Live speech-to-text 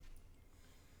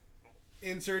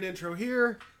Insert intro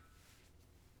here.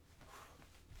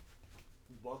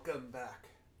 Welcome back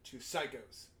to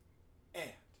Psykos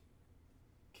and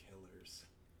Killers.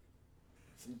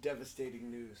 Some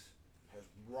devastating news has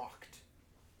rocked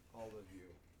all of you.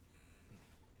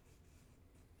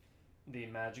 The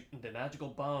magical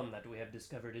bomb that we have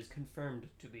discovered is confirmed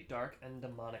to be dark and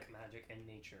demonic magic in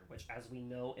nature, which, as we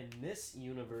know in this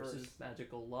universe's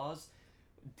magical laws,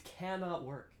 cannot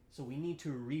work. So we need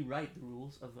to rewrite the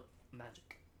rules of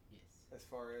magic. Yes. As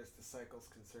far as the cycle's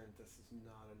concerned, this is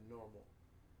not a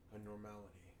normality.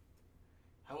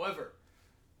 However,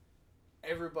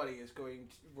 everybody is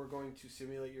we're going to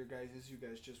simulate your guys as you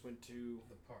guys just went to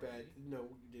the party. Bed. No,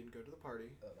 you didn't go to the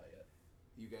party. Oh, not yet.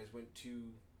 You guys went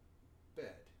to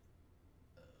bed.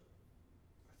 I thought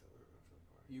we were going to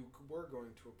a party. You were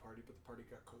going to a party, but the party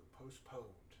got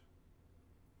postponed.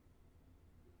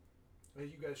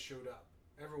 And you guys showed up.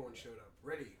 Everyone showed up.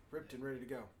 Ready, ripped and ready to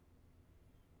go.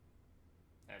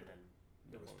 And then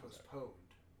It was postponed.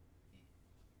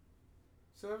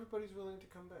 So everybody's willing to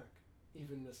come back.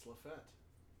 Even Miss Lafette.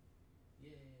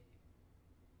 Yay.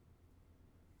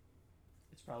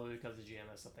 It's probably because the GM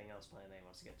has something else planned that he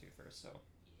wants to get to first, so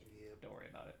Yep. don't worry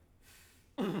about it.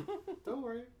 Don't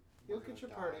worry. You'll get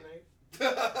your party night.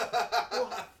 night. We'll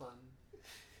have fun.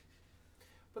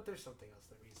 But there's something else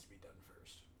that needs to be done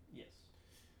first. Yes.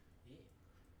 Yeah.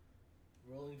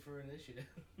 Rolling for initiative.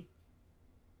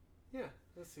 Yeah,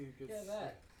 let's see who gets... Yeah,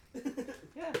 that.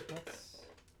 Yeah,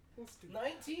 Let's do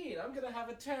 19! I'm gonna have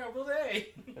a terrible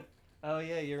day! Oh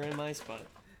yeah, you're in my spot.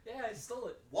 Yeah, I stole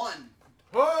it. 1.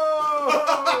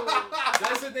 Whoa!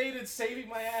 Designated saving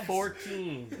my ass.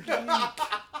 14. Fucking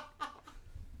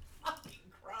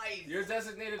Christ. You're a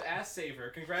designated ass saver.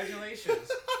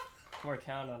 Congratulations. We're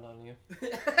counting on you.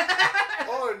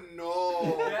 Oh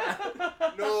no. Yeah.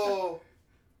 No.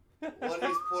 What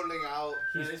he's pulling out.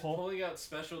 He's pulling out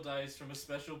special dice from a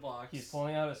special box. He's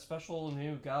pulling out a special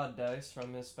new god dice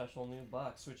from his special new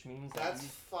box, which means that That's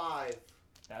 5.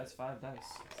 that's 5 dice.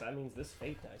 So that means this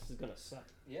fate dice is gonna suck.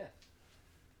 Yeah.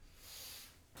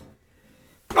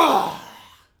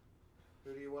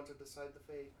 Who do you want to decide the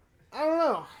fate? I don't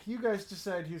know. You guys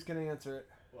decide who's going to answer it.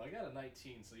 Well, I got a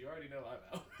 19, so you already know I'm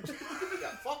out. Yeah,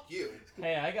 fuck you.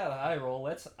 Hey, I got a high roll.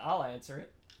 I'll answer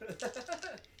it.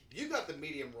 You got the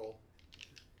medium roll.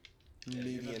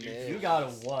 You got a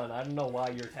 1. I don't know why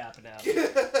you're tapping out.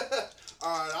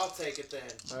 Alright, I'll take it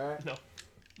then. Alright. No.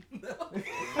 No.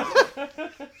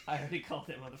 I already called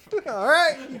it, motherfucker.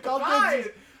 Alright, you called Fine.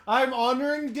 Gibbsies. I'm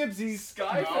honoring Gibbsies.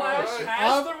 Sky All Flash right.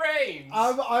 has the reins.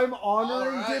 I'm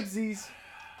honoring All right. Gibbsies.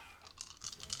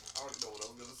 I don't know what I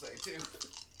was gonna say too.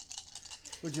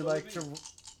 Would you like to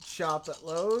shop at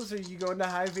Lowe's, or are you going to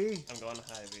Hy-Vee? I'm going to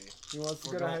high V. He wants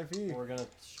to go to Hy-Vee.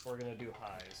 We're gonna do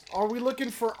highs. Are we looking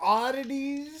for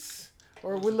oddities,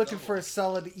 or are we looking for a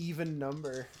solid even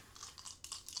number?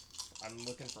 I'm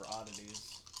looking for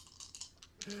oddities.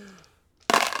 The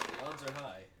odds are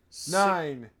high.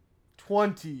 9,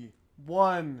 20,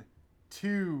 1,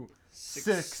 2,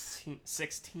 6.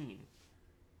 16.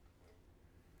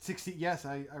 16. Yes,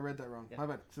 I read that wrong. Yeah. My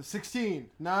bad. So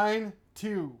 16, 9,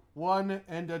 2, 1,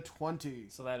 and a 20.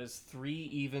 So that is 3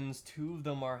 evens. 2 of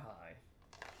them are high.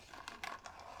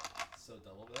 So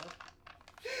double that?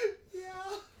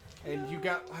 Yeah. And you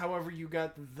got, however, you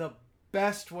got the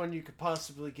best one you could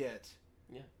possibly get.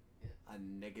 Yeah. A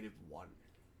 -1.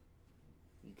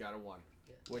 You got a 1.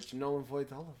 Yeah. Which null and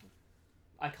voids all of them.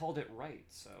 I called it right,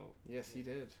 so Yes, he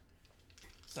did.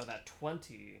 so that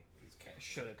 20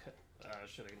 should have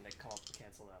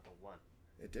canceled out the 1.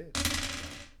 It did.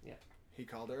 Yeah. He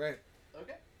called it right.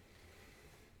 Okay.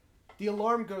 The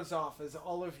alarm goes off as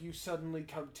all of you suddenly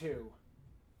come to.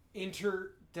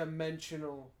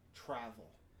 Interdimensional travel.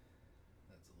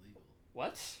 That's illegal.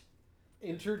 What?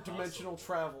 Interdimensional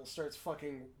travel starts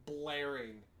fucking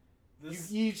blaring.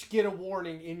 This... You each get a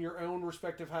warning in your own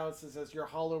respective houses as your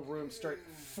hollow rooms start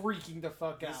freaking the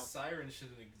fuck This out. siren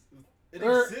shouldn't exist. It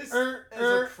exists er, as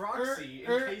a proxy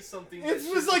in case something... It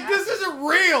was like, this isn't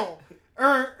real!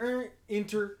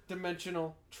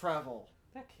 Interdimensional travel.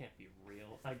 That can't be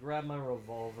real. I grab my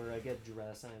revolver, I get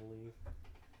dressed, and I leave.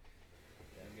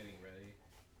 Yeah, I'm getting ready.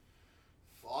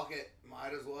 Fuck it.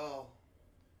 Might as well.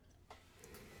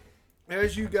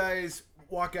 As you guys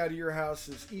walk out of your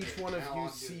houses, each one of Now you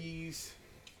I'm sees...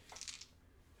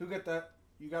 Who got that?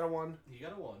 You got a 1? You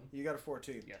got a 1. You got a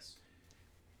 14. Yes.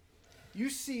 You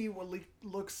see what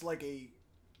looks like a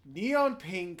neon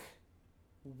pink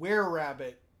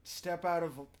were-rabbit step out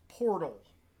of a portal.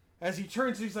 As he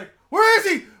turns, he's like, "Where is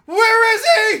he? Where is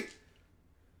he?"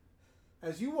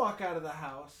 As you walk out of the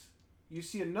house, you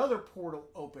see another portal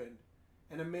open,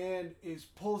 and a man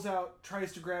pulls out,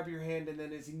 tries to grab your hand, and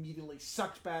then is immediately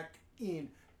sucked back in,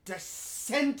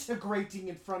 disintegrating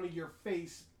in front of your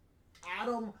face,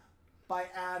 atom by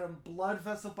atom, blood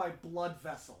vessel by blood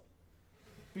vessel,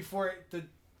 before the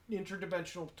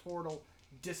interdimensional portal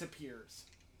disappears.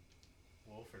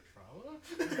 Roll for trauma?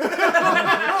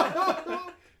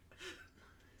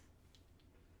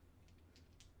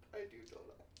 I do know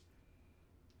that.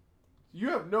 You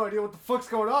have no idea what the fuck's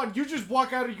going on. You just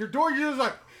walk out of your door, you're just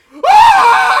like,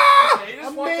 ah! Yeah, you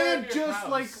just A walked out man of your just house.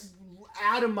 like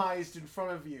atomized in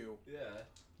front of you. Yeah.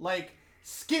 Like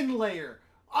skin layer,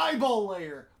 eyeball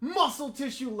layer, muscle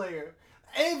tissue layer.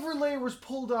 Every layer was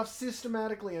pulled off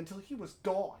systematically until he was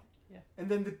gone. Yeah. And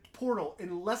then the portal,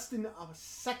 in less than a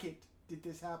second, did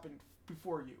this happen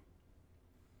before you.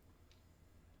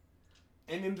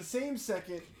 And in the same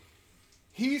second,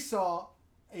 he saw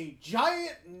a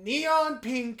giant neon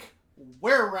pink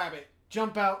were-rabbit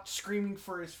jump out screaming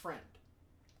for his friend.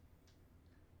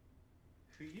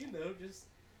 You know, just...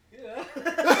 Yeah.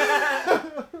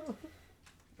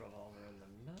 Revolver in the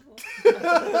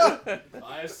middle.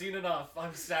 I have seen enough.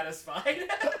 I'm satisfied.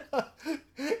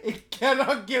 It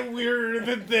cannot get weirder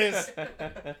than this.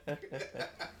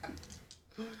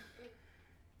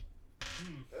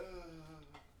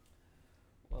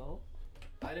 Well,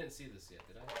 I didn't see this yet,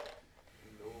 did I?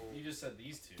 No. You just said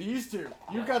these two. These two.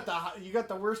 You got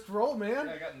the worst roll, man.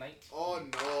 Yeah, I got 19. Oh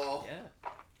no. yeah.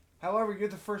 However, you're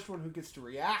the first one who gets to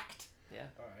react. Yeah.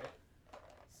 Alright.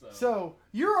 So,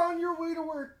 you're on your way to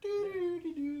work.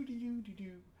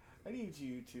 Do-do-do-do-do-do-do. I need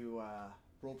you to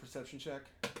roll perception check.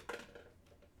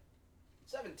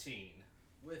 17.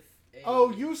 With a...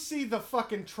 Oh, you see the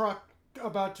fucking truck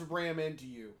about to ram into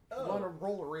you. Oh. Want to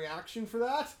roll a reaction for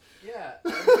that? Yeah.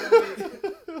 I'm gonna be...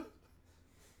 I'm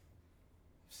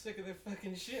sick of their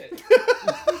fucking shit.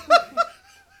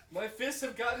 My fists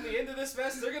have gotten me into this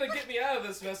mess. They're gonna get me out of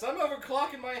this mess. I'm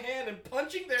overclocking my hand and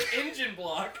punching their engine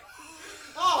block.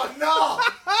 Oh no!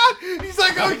 He's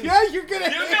like, oh yeah, you're gonna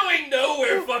You're going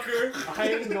nowhere, fucker. I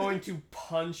am going to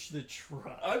punch the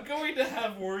truck. I'm going to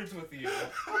have words with you.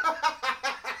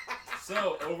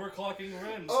 So, overclocking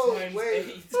rims times wait.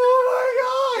 8.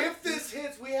 Oh my god! If this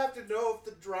hits, we have to know if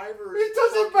the driver. It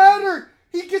doesn't matter!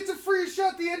 He gets a free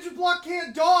shot, the engine block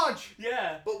can't dodge!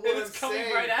 Yeah, But what and I'm it's coming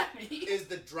saying right at me. Is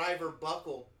the driver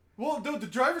buckled? Well, no, the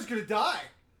driver's gonna die.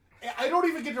 I don't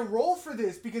even get to roll for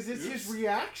this because it's his Oops.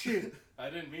 reaction. I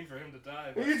didn't mean for him to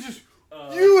die. But, You just,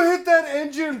 you hit that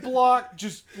engine block,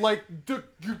 just like the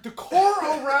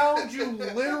car around you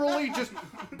literally just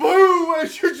boom,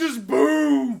 and you just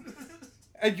boom,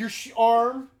 and your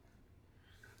arm.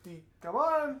 Come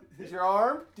on, is your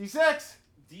arm D6?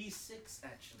 D6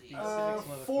 actually.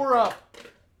 4 up.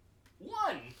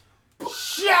 1.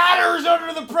 Shatters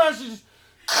under the pressure.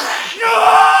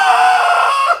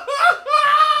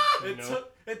 Just,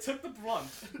 It took the brunt.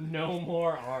 No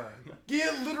more arm.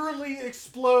 It literally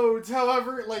explodes.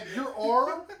 However, like your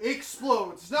arm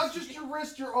explodes. It's not just your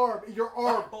wrist, your arm. Your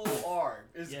arm. The whole arm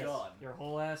is Yes, gone. your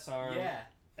whole ass arm. Yeah.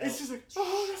 It's just like,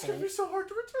 oh, that's gonna be so hard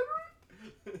to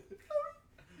regenerate.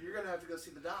 You're gonna have to go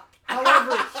see the doc.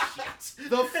 However,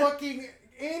 the fucking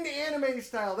in anime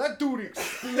style, that dude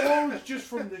explodes just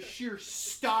from the sheer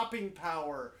stopping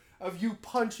power of you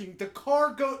punching. The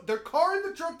car and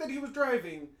the truck that he was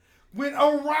driving went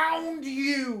around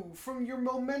you from your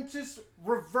momentous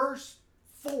reverse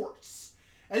force.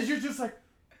 As you're just like,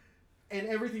 and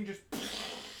everything just...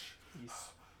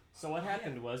 So what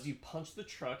happened was you punched the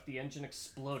truck, the engine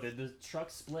exploded, the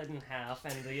truck split in half,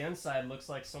 and the inside looks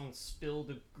like someone spilled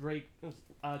a grape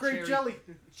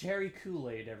cherry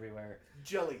Kool-Aid everywhere.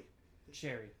 Jelly.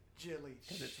 Cherry. Jelly.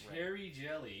 'Cause it's red. Cherry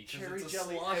jelly. 'Cause Cherry it's a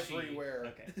jelly slushy. everywhere.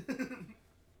 Okay.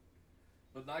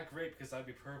 But not grape because I'd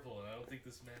be purple, and I don't think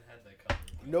this man had that color.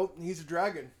 Nope, he's a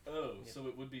dragon. Oh, so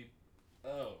it would be.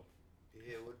 Oh.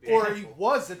 Yeah, it would be. Or he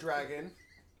was a dragon.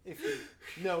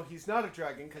 No, he's not a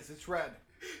dragon because it's red.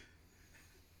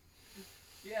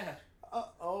 Yeah.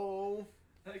 Uh-oh.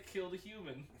 I killed a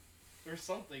human. Or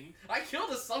something. I killed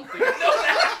a something. I know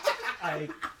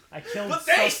that! I killed But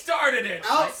they started it!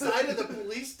 Outside of the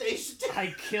police station.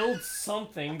 I killed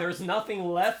something. There's nothing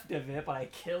left of it, but I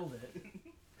killed it.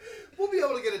 We'll be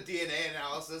able to get a DNA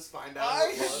analysis, find out. I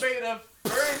what it have was. made a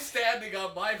firm standing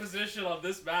on my position on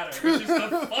this matter, which is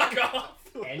to fuck off.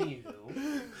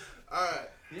 Anywho. Alright.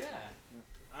 Yeah.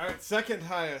 Alright, second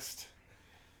highest.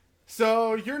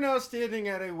 So, you're now standing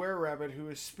at a were-rabbit who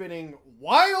is spinning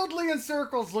wildly in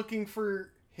circles looking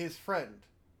for his friend.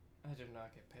 I do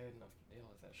not get paid enough to deal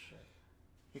with that shit.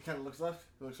 He kind of looks left,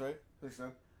 he looks right, looks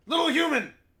down. Little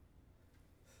human!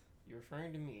 You're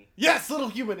referring to me. Yes, little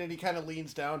human! And he kind of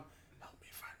leans down. Help me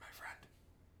find my friend.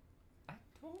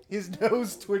 His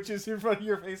nose twitches in front of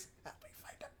your face. Help me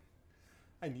find him.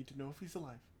 I need to know if he's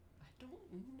alive. I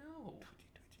don't know.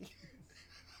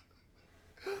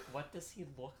 What does he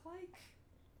look like?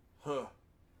 Huh.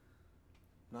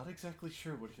 Not exactly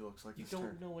sure what he looks like You this don't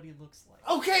turn. know what he looks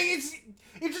like. Okay, it's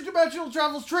interdimensional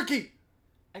travel's tricky.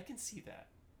 I can see that.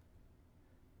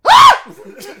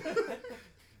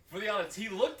 For the audience, he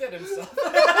looked at himself.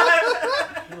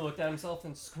 He looked at himself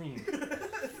and screamed.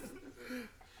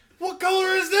 What color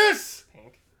is this?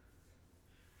 Pink.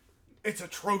 It's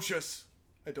atrocious.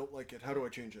 I don't like it. How do I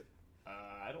change it?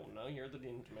 I don't know. You're the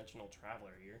interdimensional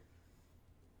traveler here.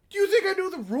 Do you think I know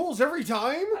the rules every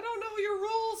time? I don't know your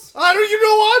rules. How do you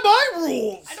know my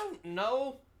rules? I don't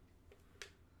know.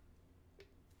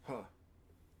 Huh.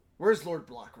 Where's Lord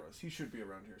Blackrose? He should be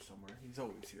around here somewhere. He's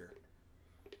always here.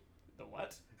 The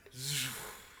what?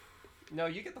 No,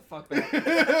 you get the fuck back.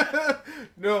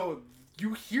 No,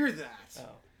 you hear that.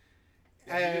 Oh.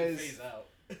 Yeah, he didn't As phase out.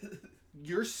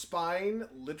 your spine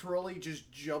literally just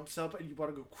jumps up and you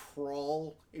want to go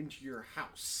crawl into your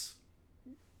house.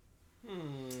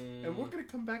 And we're going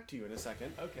to come back to you in a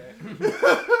second. Okay.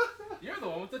 You're the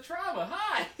one with the trauma.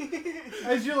 Hi.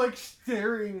 As you're like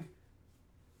staring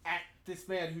at this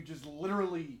man who just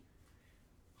literally...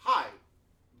 Hi.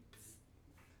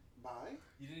 Bye.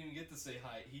 You didn't even get to say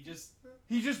hi. He just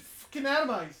fucking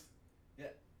atomized.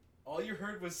 all you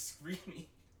heard was screaming.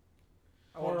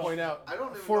 I want to point out, I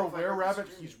don't even for know a if I heard were-rabbit,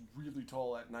 the he's really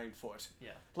tall at 9 foot. Yeah,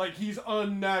 Like, he's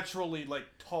unnaturally, like,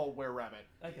 tall were-rabbit.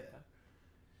 I get that.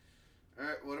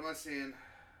 Alright, what am I seeing?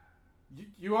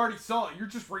 You already saw it. You're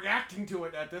just reacting to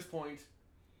it at this point.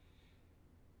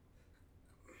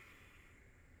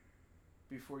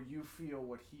 Before you feel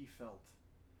what he felt.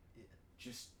 Yeah.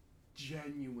 Just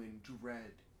genuine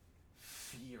dread,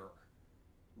 fear,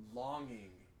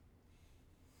 longing,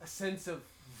 a sense of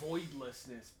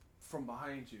voidlessness from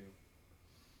behind you.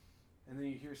 And then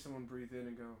you hear someone breathe in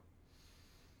and go,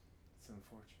 "It's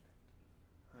unfortunate.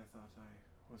 I thought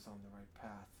I was on the right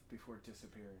path before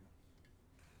disappearing."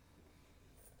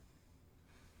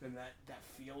 Then that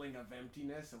feeling of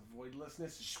emptiness, of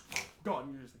voidlessness, is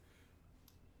gone. You're just like,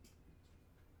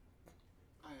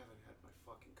 I haven't had my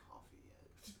fucking coffee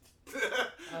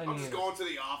yet. I I'm just mean- going to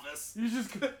the office. you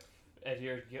just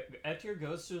Edgar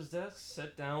goes to his desk,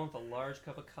 sit down with a large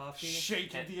cup of coffee,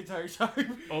 shaking and the entire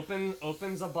time.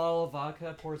 opens a bottle of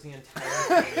vodka, pours the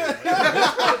entire thing.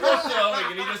 Overflowing,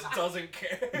 and he just doesn't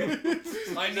care.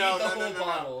 I need No, the no, whole no, no, no.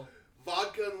 bottle.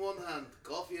 Vodka in one hand,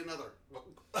 coffee in another.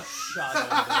 Shot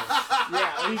on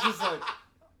Yeah, he's just like,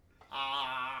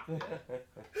 ah. this.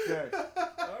 Okay.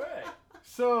 Alright.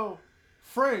 So,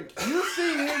 Frank, you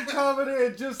see him coming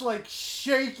in just like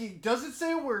shaking, doesn't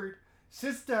say a word,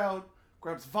 sits down,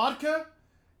 grabs vodka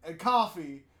and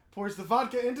coffee, pours the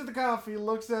vodka into the coffee,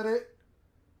 looks at it,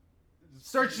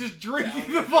 starts just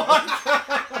drinking the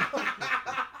vodka.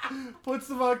 Puts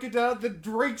the vodka down, then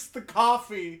drinks the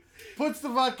coffee, puts the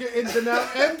vodka in the now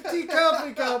empty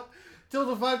coffee cup till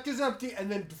the vodka's empty,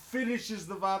 and then finishes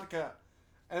the vodka.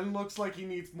 And looks like he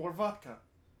needs more vodka.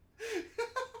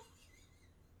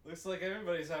 Looks like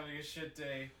everybody's having a shit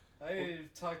day. I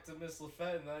need to talk to Miss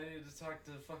Lafette, and I need to talk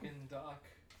to fucking Doc.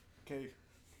 Okay,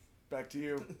 back to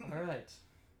you. All right.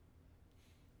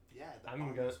 Yeah, the I'm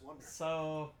boundless gonna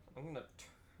wonder. I'm gonna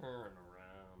turn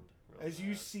around. real As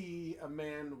you fast. see a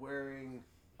man wearing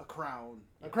a crown.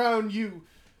 A crown you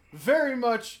very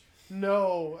much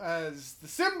know as the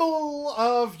symbol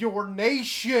of your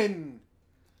nation.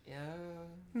 Yeah.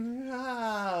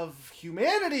 Of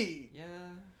humanity. Yeah.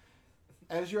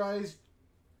 As your eyes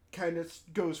kind of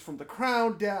goes from the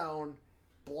crown down,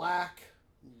 black,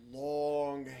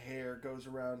 long hair goes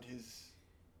around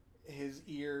his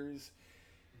ears.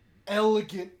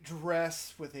 Elegant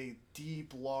dress with a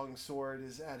deep, long sword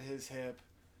is at his hip.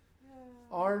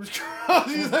 Arms crossed.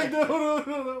 He's like,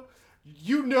 no.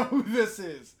 You know who this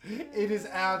is. It is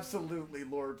absolutely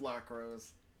Lord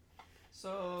Blackrose.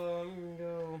 So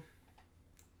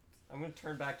I'm gonna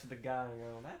turn back to the guy and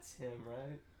go, "That's him,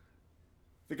 right?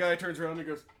 The guy turns around and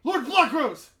goes, "Lord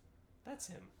Blackrose!" That's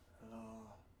him."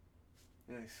 Oh,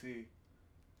 I see.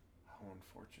 How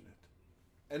unfortunate.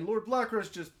 And Lord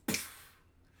Blackrose just...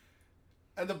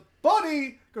 And the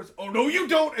bunny goes, "Oh, no, you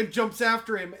don't!" and jumps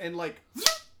after him and, like...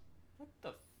 What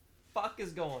the fuck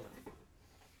is going on?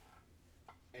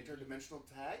 Interdimensional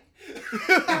tag?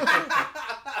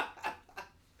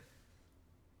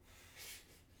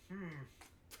 I'm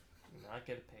not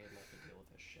getting paid enough to deal with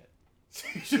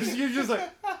this shit. You're just like,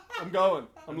 I'm going.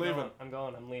 I'm leaving. I'm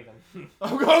going. I'm leaving.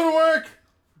 I'm going to work!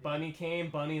 Bunny came,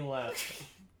 bunny left.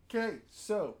 Okay,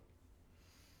 so...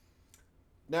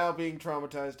 Now being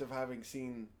traumatized of having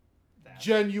seen That.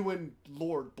 genuine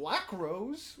Lord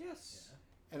Blackrose, Yes.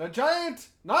 and a giant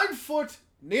 9-foot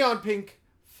neon pink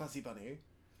fuzzy bunny.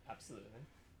 Absolutely.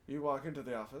 You walk into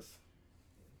the office.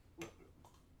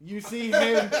 You see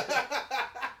him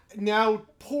now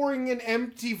pouring an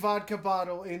empty vodka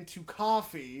bottle into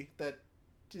coffee that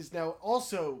is now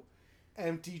also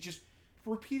empty, just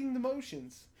repeating the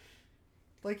motions.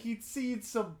 Like he'd seen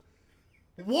some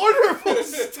wonderful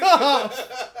stuff!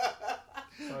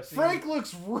 Frank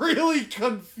looks really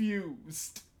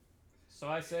confused. So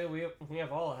I say we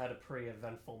have all had a pretty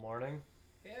eventful morning.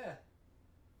 Yeah.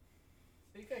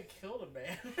 I think I killed a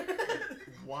man.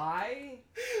 Why?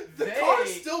 The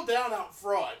car's still down out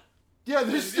front. Yeah,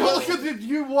 there's still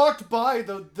you walked by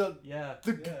the Yeah.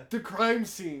 the crime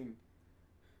scene.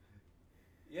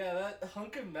 Yeah, that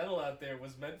hunk of metal out there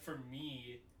was meant for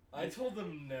me. I told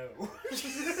them no.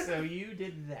 So you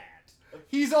did that.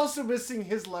 He's also missing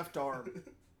his left arm.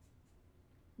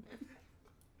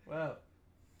 Well.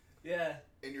 Yeah.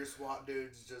 And your SWAT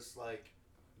dude's just like...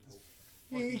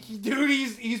 Dude,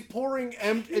 he's pouring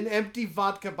an empty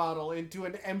vodka bottle into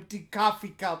an empty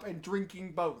coffee cup and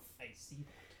drinking both. I see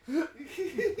that.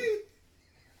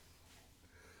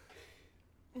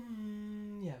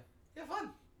 Yeah. Yeah, fun.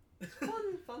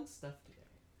 Fun stuff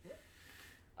today.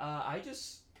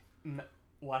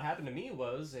 What happened to me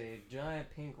was a giant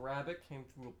pink rabbit came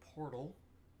through a portal.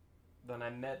 Then I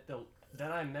met the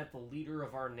leader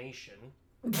of our nation.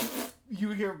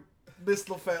 You hear Miss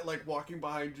Lafette like walking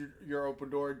behind your open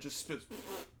door and just spits.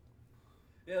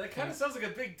 Yeah, that kind of sounds like a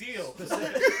big deal.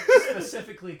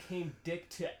 Specifically came dick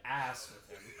to ass with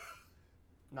him.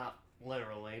 Not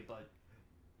literally, but...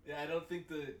 Yeah, I don't think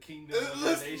the kingdom of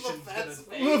the nation's gonna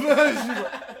think.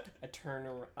 I turn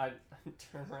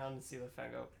around and see Lafette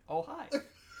and go, oh, hi.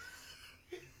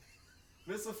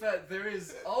 Miss Lafette, there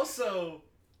is also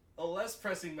a less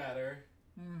pressing matter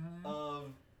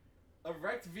of a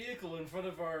wrecked vehicle in front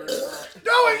of our...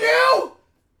 Knowing you!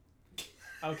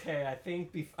 Okay, I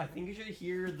think you should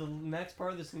hear the next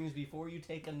part of this news before you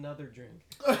take another drink.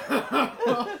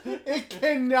 It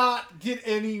cannot get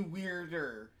any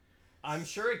weirder. I'm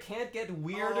sure it can't get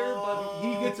weirder, but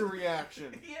He gets a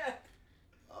reaction. Yeah.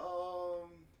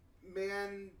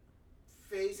 Man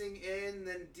phasing in,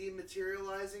 then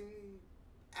dematerializing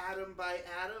atom by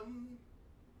atom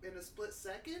in a split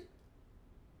second?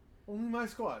 Only my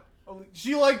squad.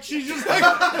 She just like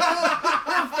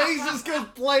her face just goes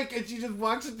blank and she just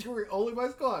walks into her only my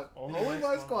squad. Only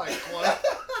my squad.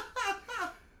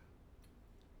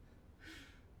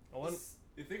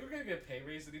 You think we're gonna get a pay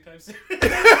raise anytime soon?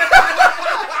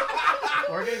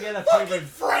 We're gonna get a pay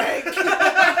Frank!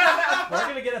 We're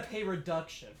gonna get a pay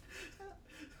reduction.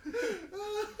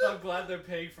 I'm glad they're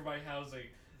paying for my housing.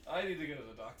 I need to go to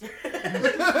the doctor.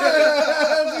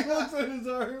 He looks at his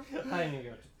arm. I need to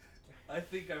go. I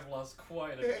think I've lost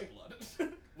quite a bit of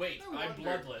blood. Wait, I'm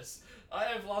bloodless. I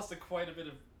have lost quite a bit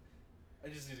of... I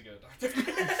just need to go to the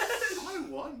doctor. I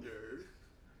wonder.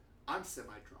 I'm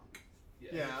semi-drunk.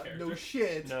 Yeah, your no character.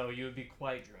 shit. No, you would be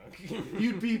quite drunk.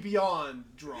 You'd be beyond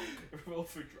drunk. Roll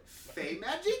for drunk. Fey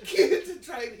magic to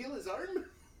try and heal his arm?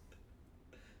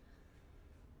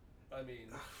 I mean,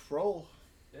 Roll.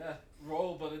 yeah,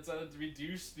 roll, but it's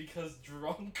reduced because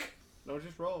drunk. No,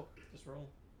 just roll. Just roll.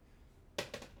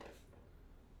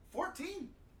 14.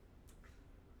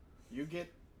 You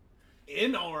get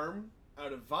an arm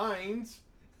out of vines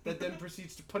that then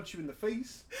proceeds to punch you in the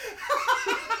face.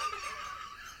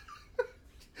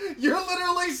 You're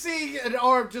literally seeing an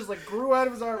arm just like grew out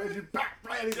of his arm and just bang,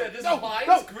 bang, and he's like, Just no, vines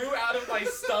no. grew out of my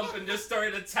stump and just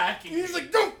started attacking He's me.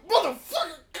 like, no,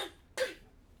 motherfucker.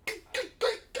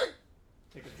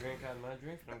 Take a drink out of my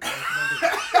drink, and I'm going to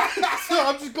my drink. So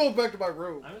I'm just going back to my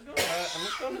room. I'm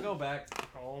just going to go back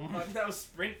home. I'm now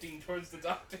sprinting towards the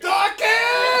doctor. Doctor!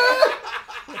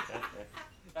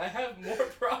 I have more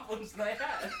problems than I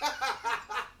had.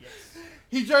 Yes.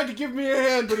 He tried to give me a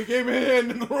hand, but he gave me a hand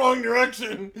in the wrong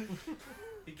direction.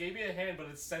 He gave me a hand, but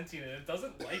it's sentient and it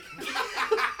doesn't like me.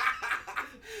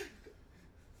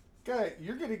 Guy,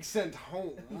 you're getting sent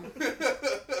home.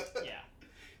 Yeah.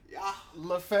 Yeah.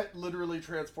 Lafette literally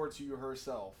transports you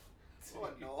herself. Oh,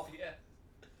 no. Yeah.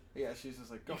 Yeah, she's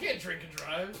just like, go You home. can't drink and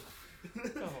drive.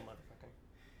 Go home, motherfucker.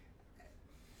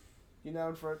 You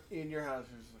now in your house.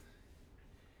 You're just like,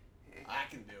 I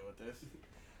can deal with this.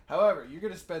 However, you're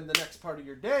gonna spend the next part of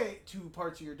your day, 2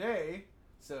 parts of your day,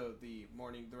 so the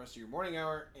rest of your morning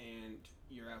hour and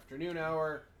your afternoon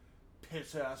hour,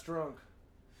 piss ass drunk.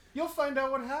 You'll find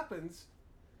out what happens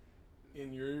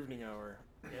in your evening hour.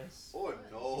 Yes. Oh,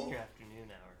 no. Your afternoon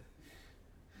hour.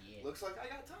 Yeah. Looks like I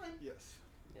got time. Yes.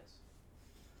 Yes.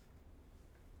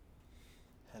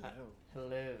 Hello.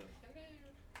 Hello.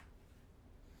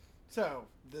 So,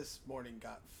 this morning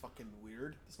got fucking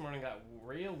weird. This morning got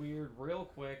real weird, real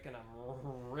quick, and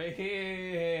I'm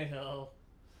real.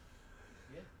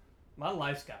 Yeah. My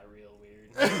life's got real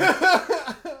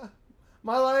weird.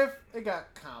 My life, it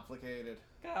got complicated.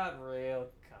 Got real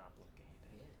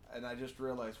complicated. And I just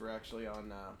realized we're actually on, On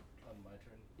my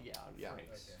turn. Yeah, I'm Yeah.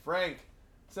 Frank's. Okay. Frank.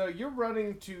 So, you're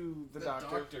running to the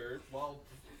doctor. While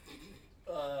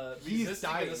He's resisting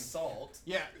dying. an assault.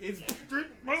 Yeah, it's...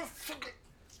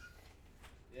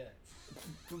 Yeah.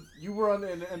 You run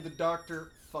in, and the doctor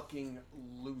fucking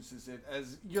loses it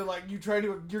as you're trying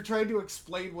to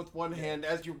explain with one hand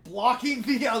as you're blocking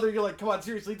the other. You're like, come on,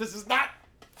 seriously, this is not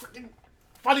freaking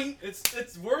funny.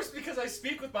 It's worse because I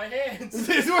speak with my hands.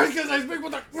 It's worse because I speak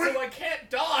with So I can't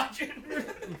dodge.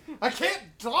 I can't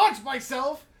dodge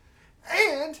myself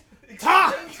and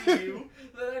Explain talk. to you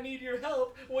that I need your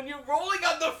help when you're rolling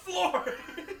on the floor.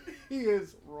 He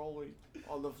is rolling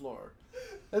on the floor.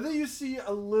 And then you see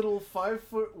a little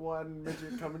 5'1"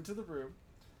 midget come into the room.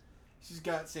 She's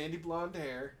got sandy blonde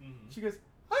hair. Mhm. She goes,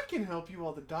 I can help you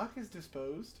while the doc is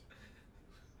disposed.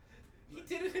 He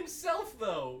did it himself,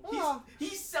 though. Ah.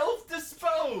 He's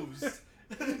self-disposed.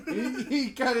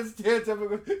 he kind of stands up and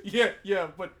goes, yeah,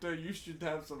 but you should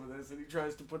have some of this. And he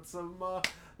tries to put some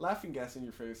laughing gas in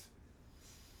your face.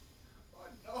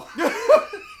 Oh,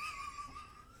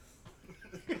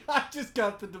 I just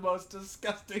got the most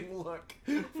disgusting look.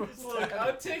 From Look, Stan.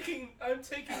 I'm taking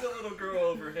the little girl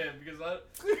over him because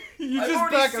You I've just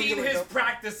already back up, seen you're like, his nope.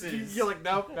 practices. You're like,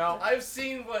 no. I've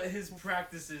seen what his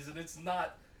practice is, and it's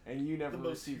not. And you never The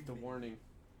most received the humane. warning.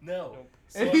 No. Nope.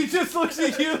 So And he just looks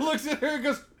at you, looks at her, and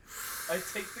goes, I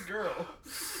take the girl.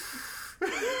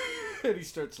 and he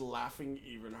starts laughing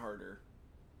even harder.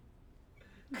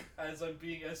 As I'm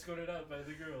being escorted out by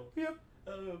the girl. Yep.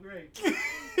 Oh, great.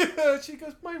 She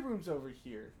goes, my room's over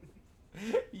here.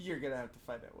 You're gonna have to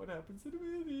find out what happens in a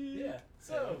minute. Yeah.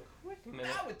 So, Wait a minute.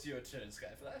 now it's your turn,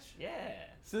 Skyflash. Yeah.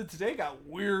 So today got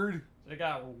weird. It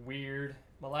got weird.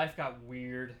 My life got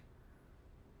weird.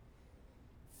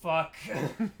 Fuck.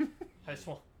 I just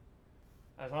want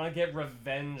to get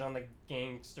revenge on the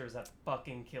gangsters that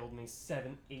fucking killed me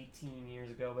 18 years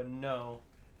ago, but no.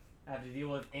 I have to deal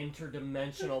with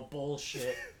interdimensional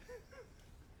bullshit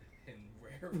And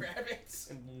rare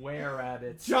rabbits. and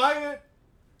were-rabbits. Giant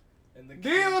And the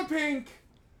neon pink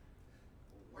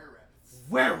were-rabbits.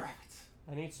 were-rabbits.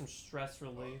 I need some stress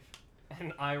relief.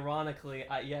 And ironically,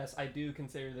 yes, I do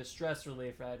consider this stress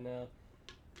relief right now.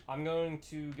 I'm going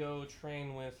to go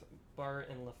train with Bart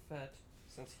and Lafette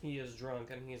since he is drunk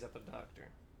and he's at the doctor.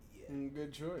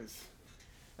 Good choice.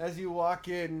 As you walk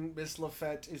in, Miss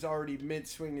Lafette is already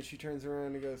mid-swing and she turns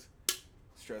around and goes,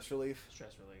 stress relief.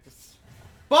 Stress relief.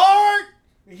 Bart!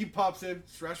 He pops in,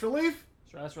 stress relief?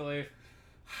 Stress relief.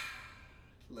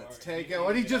 Let's Bart, take you it. need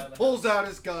When he to get just out of the pulls out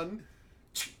his gun.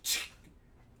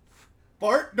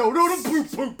 Bart, no, boop,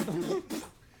 boop, boop.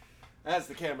 As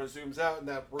the camera zooms out and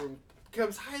that room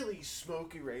becomes highly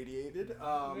smoke irradiated.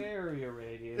 Very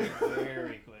irradiated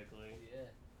very quickly.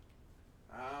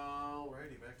 Yeah.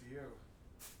 Alrighty, back to you.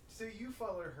 So you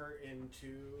follow her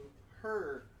into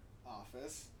her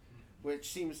office, which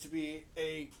seems to be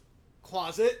a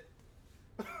closet.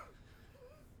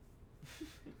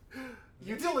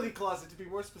 Utility closet, to be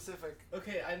more specific.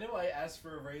 Okay, I know I asked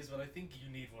for a raise, but I think you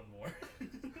need one more.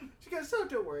 She goes, "No,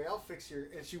 don't worry, I'll fix your."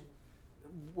 And she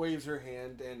waves her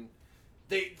hand, and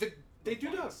they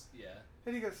do know. Yeah.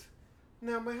 And he goes,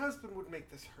 "Now my husband would make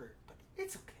this hurt, but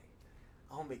it's okay.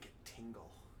 I'll make it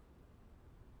tingle."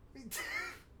 I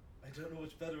don't know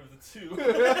which better of the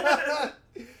two.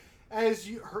 As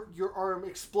your arm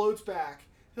explodes back,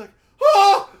 you're like,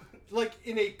 "Ah!" Like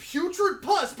in a putrid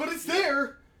pus, but it's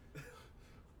there.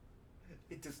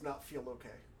 It does not feel okay.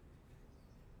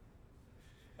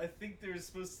 I think there's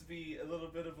supposed to be a little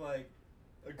bit of like.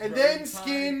 A And then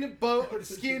growing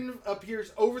skin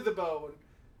appears over the bone,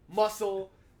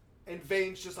 muscle, and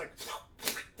veins just like,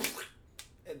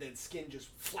 and then skin just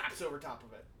flaps over top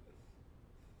of it.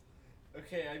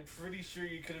 Okay, I'm pretty sure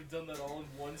you could have done that all in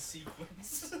one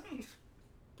sequence.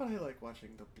 But I like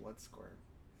watching the blood squirm.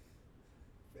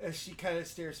 As she kind of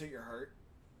stares at your heart.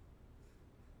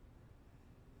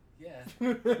 Yeah.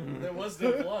 There was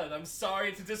no blood. I'm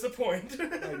sorry to disappoint.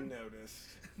 I noticed.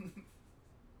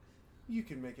 You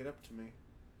can make it up to me.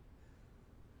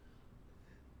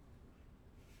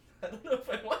 I don't know if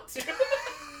I want to.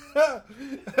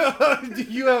 Do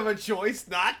you have a choice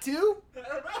not to? I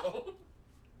don't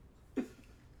know.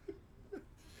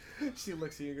 She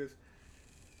looks at you and goes,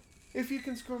 "If you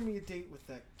can score me a date with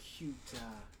that cute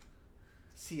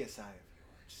CSI of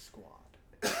yours, squad."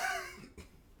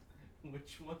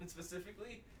 Which one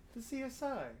specifically? The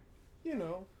CSI. You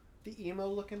know, the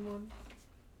emo-looking one.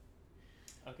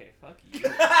 Okay, fuck you.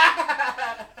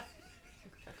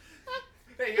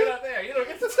 Hey, you're not there. You don't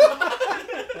get to talk.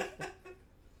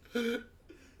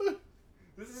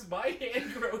 This is my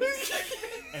hand growing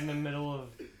segment. In the middle of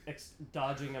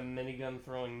dodging a minigun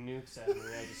throwing nukes at me,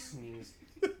 I just sneezed.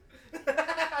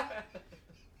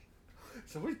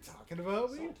 Somebody talking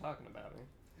about me? Someone talking about me.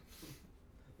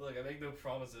 Look, I make no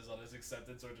promises on his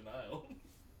acceptance or denial.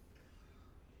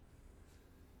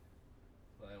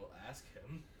 But I will ask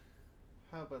him.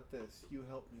 How about this? You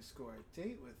help me score a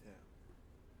date with him.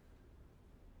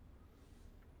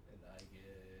 And I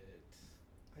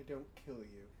get... I don't kill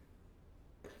you.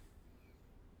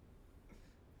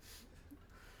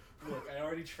 Look, I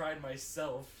already tried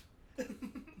myself.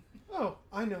 Oh,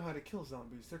 I know how to kill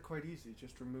zombies. They're quite easy.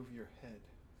 Just remove your head.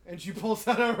 And she pulls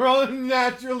out a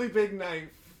unnaturally big knife.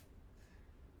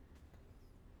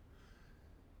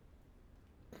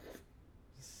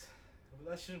 Well,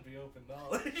 that shouldn't be open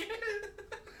knowledge.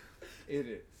 It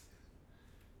is.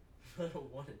 I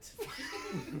don't want it to be.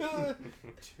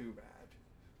 Too bad.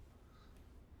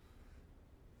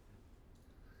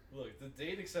 Look, the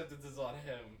date acceptance is on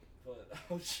him, but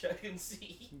I'll check and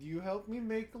see. You help me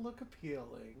make it look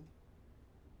appealing.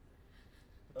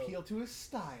 Appeal to his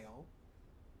style.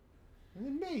 And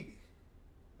then maybe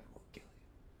I won't kill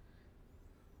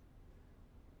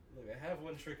you. Look, I have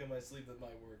one trick in my sleeve that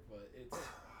might work, but it's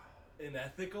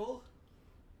unethical.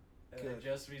 And Good. I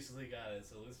just recently got it,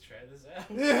 so let's try this out.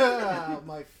 Yeah,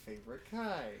 my favorite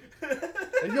kind.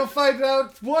 And you'll find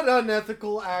out what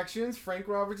unethical actions Frank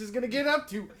Roberts is going to get up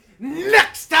to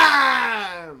next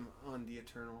time on The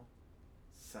Eternal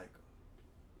Psycho.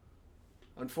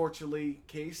 Unfortunately,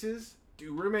 cases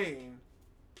do remain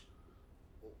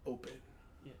open.